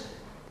those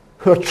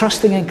who are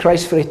trusting in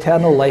Christ for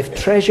eternal life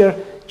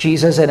treasure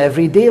Jesus in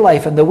everyday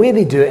life. And the way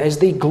they do it is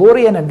they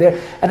glory in him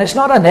there. And it's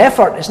not an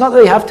effort. It's not that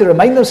they have to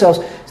remind themselves.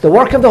 It's the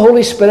work of the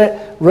Holy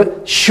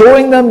Spirit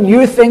showing them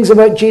new things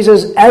about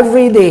Jesus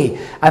every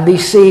day. And they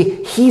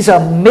say, he's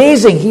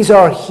amazing. He's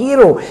our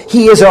hero.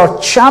 He is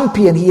our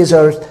champion. He is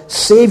our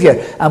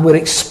Savior. And we're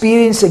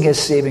experiencing his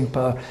saving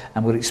power.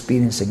 And we're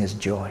experiencing his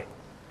joy.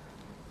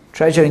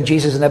 Treasuring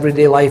Jesus in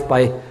everyday life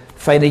by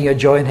finding your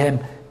joy in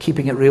him,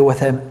 keeping it real with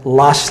him.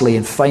 Lastly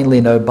and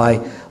finally now,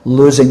 by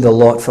losing the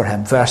lot for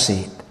him. Verse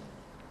 8.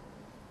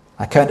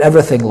 I count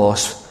everything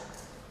lost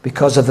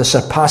because of the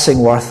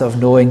surpassing worth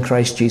of knowing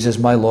Christ Jesus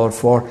my Lord.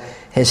 For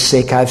his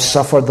sake I've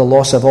suffered the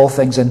loss of all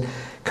things and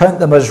count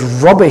them as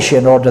rubbish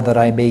in order that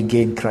I may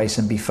gain Christ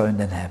and be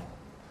found in him.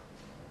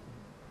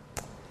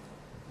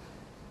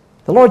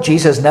 The Lord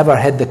Jesus never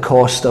hid the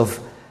cost of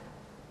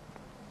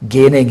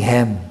gaining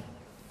him,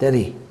 did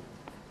he?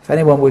 If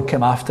anyone would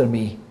come after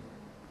me,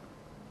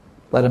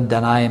 let him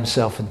deny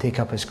himself and take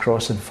up his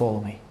cross and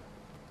follow me.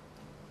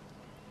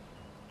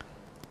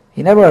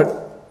 He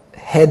never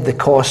hid the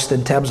cost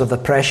in terms of the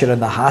pressure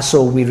and the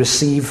hassle we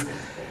receive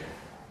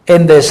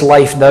in this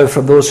life now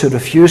from those who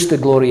refuse to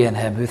glory in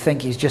him, who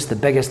think he's just the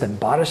biggest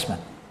embarrassment,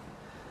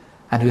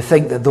 and who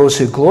think that those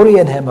who glory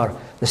in him are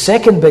the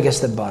second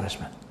biggest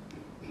embarrassment.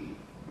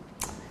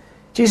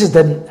 Jesus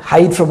didn't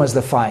hide from us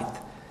the fact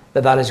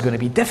that that is going to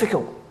be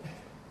difficult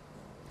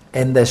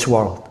in this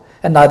world.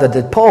 And neither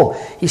did Paul.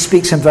 He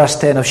speaks in verse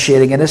 10 of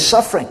sharing in his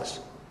sufferings.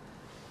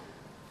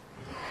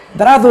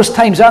 There are those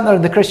times, aren't there,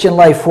 in the Christian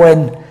life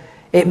when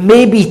it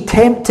may be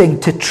tempting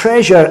to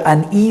treasure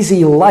an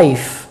easy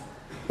life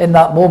in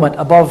that moment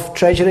above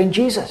treasuring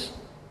Jesus.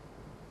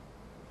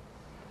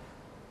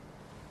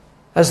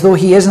 As though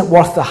he isn't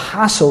worth the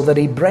hassle that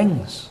he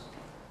brings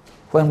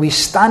when we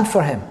stand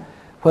for him,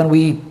 when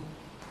we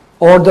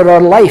order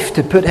our life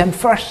to put him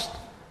first,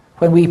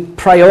 when we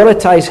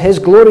prioritize his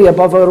glory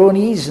above our own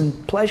ease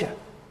and pleasure.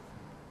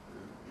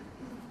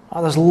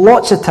 There's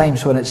lots of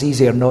times when it's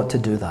easier not to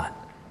do that.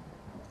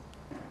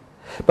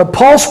 But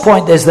Paul's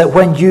point is that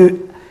when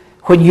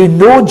you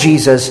know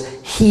Jesus,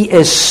 he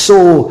is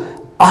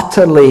so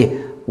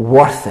utterly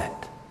worth it.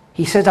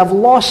 He said, I've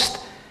lost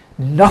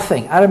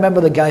nothing. I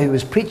remember the guy who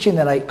was preaching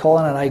the night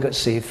Colin and I got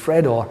saved,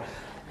 Fred Orr,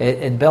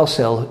 in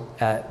Bellshill,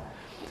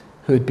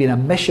 who had been a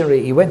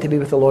missionary. He went to be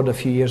with the Lord a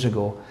few years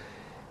ago.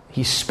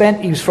 He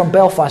was from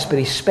Belfast, but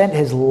he spent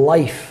his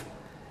life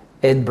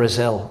in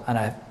Brazil.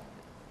 And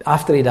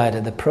after he died, I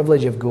had the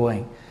privilege of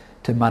going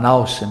to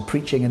Manaus and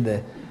preaching in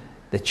the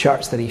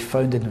church that he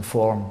founded and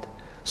formed.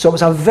 So it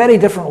was a very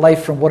different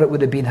life from what it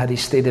would have been had he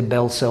stayed in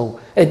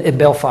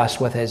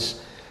Belfast with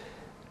his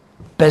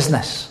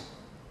business.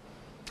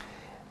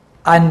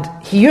 And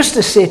he used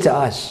to say to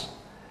us,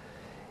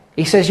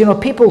 he says,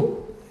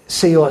 people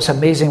say, oh, it's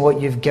amazing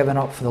what you've given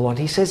up for the Lord.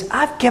 He says,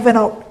 I've given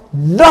up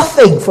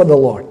nothing for the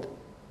Lord.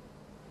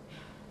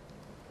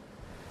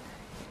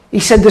 He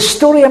said, the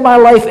story of my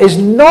life is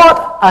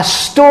not a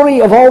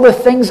story of all the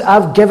things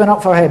I've given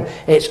up for him.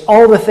 It's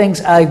all the things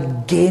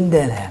I've gained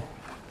in him.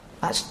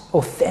 That's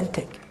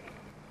authentic.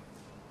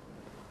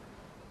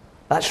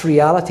 That's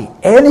reality.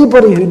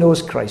 Anybody who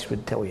knows Christ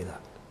would tell you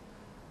that.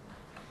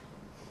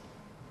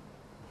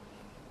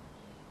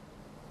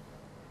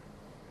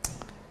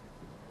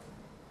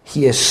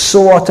 He is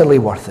so utterly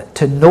worth it.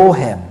 To know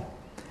him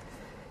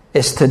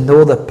is to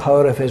know the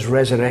power of his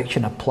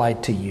resurrection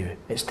applied to you.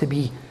 It's to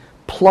be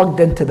plugged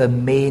into the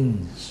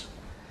mains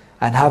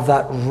and have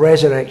that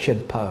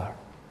resurrection power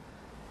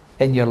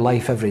in your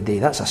life every day.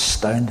 That's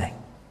astounding.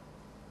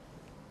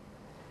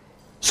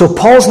 So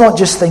Paul's not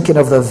just thinking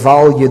of the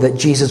value that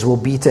Jesus will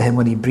be to him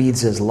when he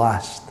breathes his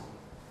last.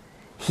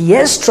 He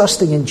is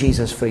trusting in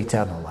Jesus for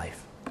eternal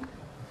life.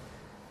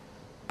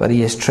 But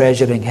he is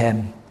treasuring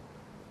him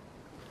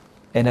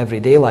in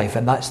everyday life,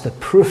 and that's the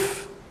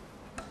proof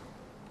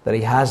that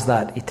he has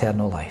that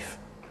eternal life.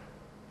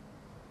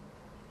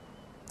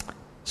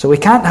 So we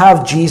can't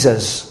have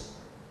Jesus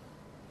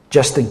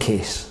just in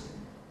case.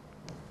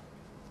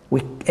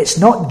 It's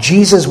not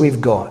Jesus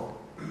we've got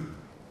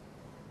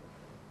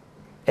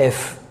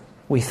if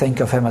we think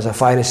of him as a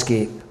fire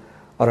escape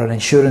or an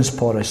insurance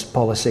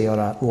policy or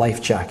a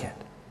life jacket.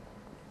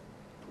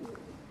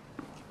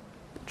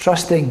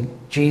 Trusting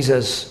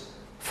Jesus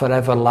for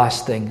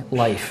everlasting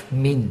life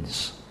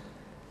means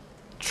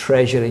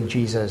treasuring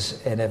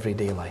Jesus in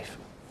everyday life.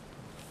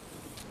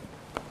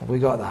 Have we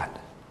got that?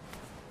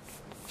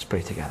 Let's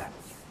pray together.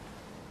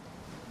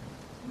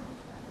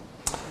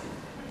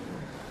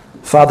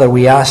 Father,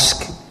 we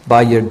ask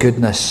by your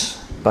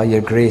goodness, by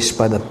your grace,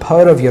 by the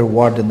power of your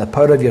word and the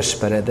power of your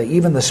Spirit, that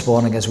even this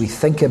morning as we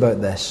think about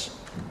this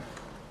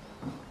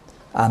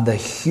and the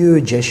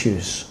huge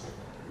issues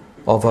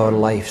of our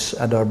lives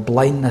and our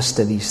blindness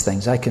to these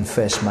things, I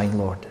confess mine,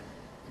 Lord.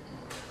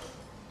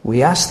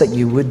 We ask that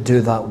you would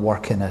do that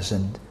work in us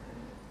and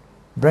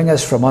bring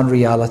us from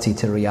unreality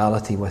to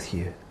reality with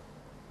you.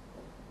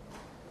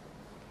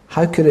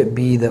 How could it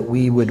be that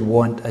we would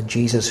want a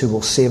Jesus who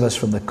will save us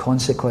from the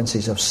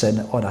consequences of sin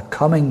on a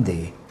coming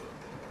day,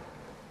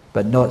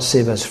 but not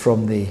save us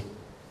from the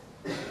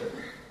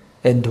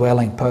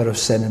indwelling power of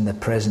sin in the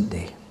present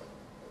day?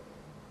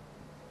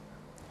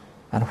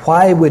 And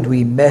why would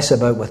we mess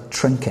about with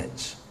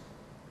trinkets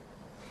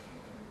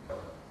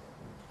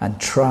and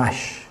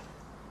trash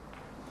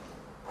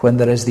when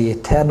there is the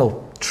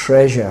eternal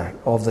treasure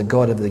of the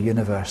God of the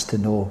universe to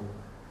know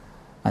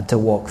and to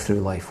walk through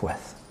life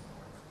with?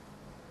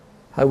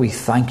 How we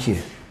thank you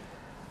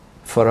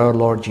for our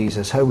Lord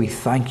Jesus. How we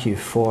thank you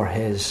for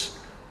his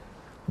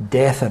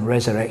death and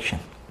resurrection.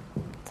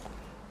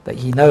 That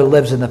he now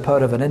lives in the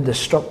power of an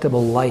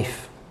indestructible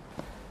life.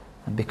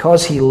 And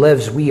because he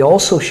lives, we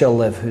also shall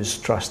live whose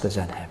trust is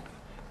in him.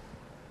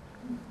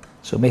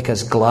 So make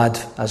us glad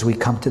as we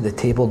come to the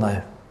table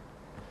now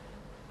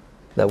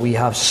that we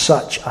have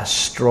such a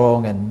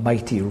strong and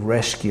mighty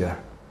rescuer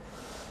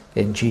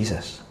in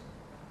Jesus.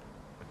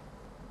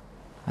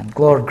 And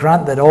Lord,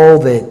 grant that all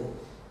the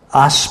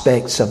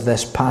aspects of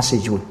this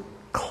passage would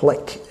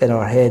click in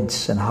our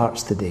heads and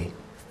hearts today,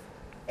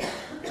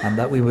 and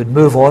that we would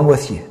move on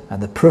with you,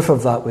 and the proof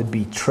of that would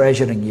be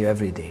treasuring you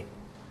every day.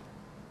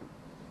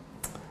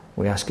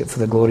 We ask it for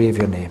the glory of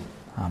your name.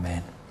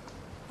 Amen.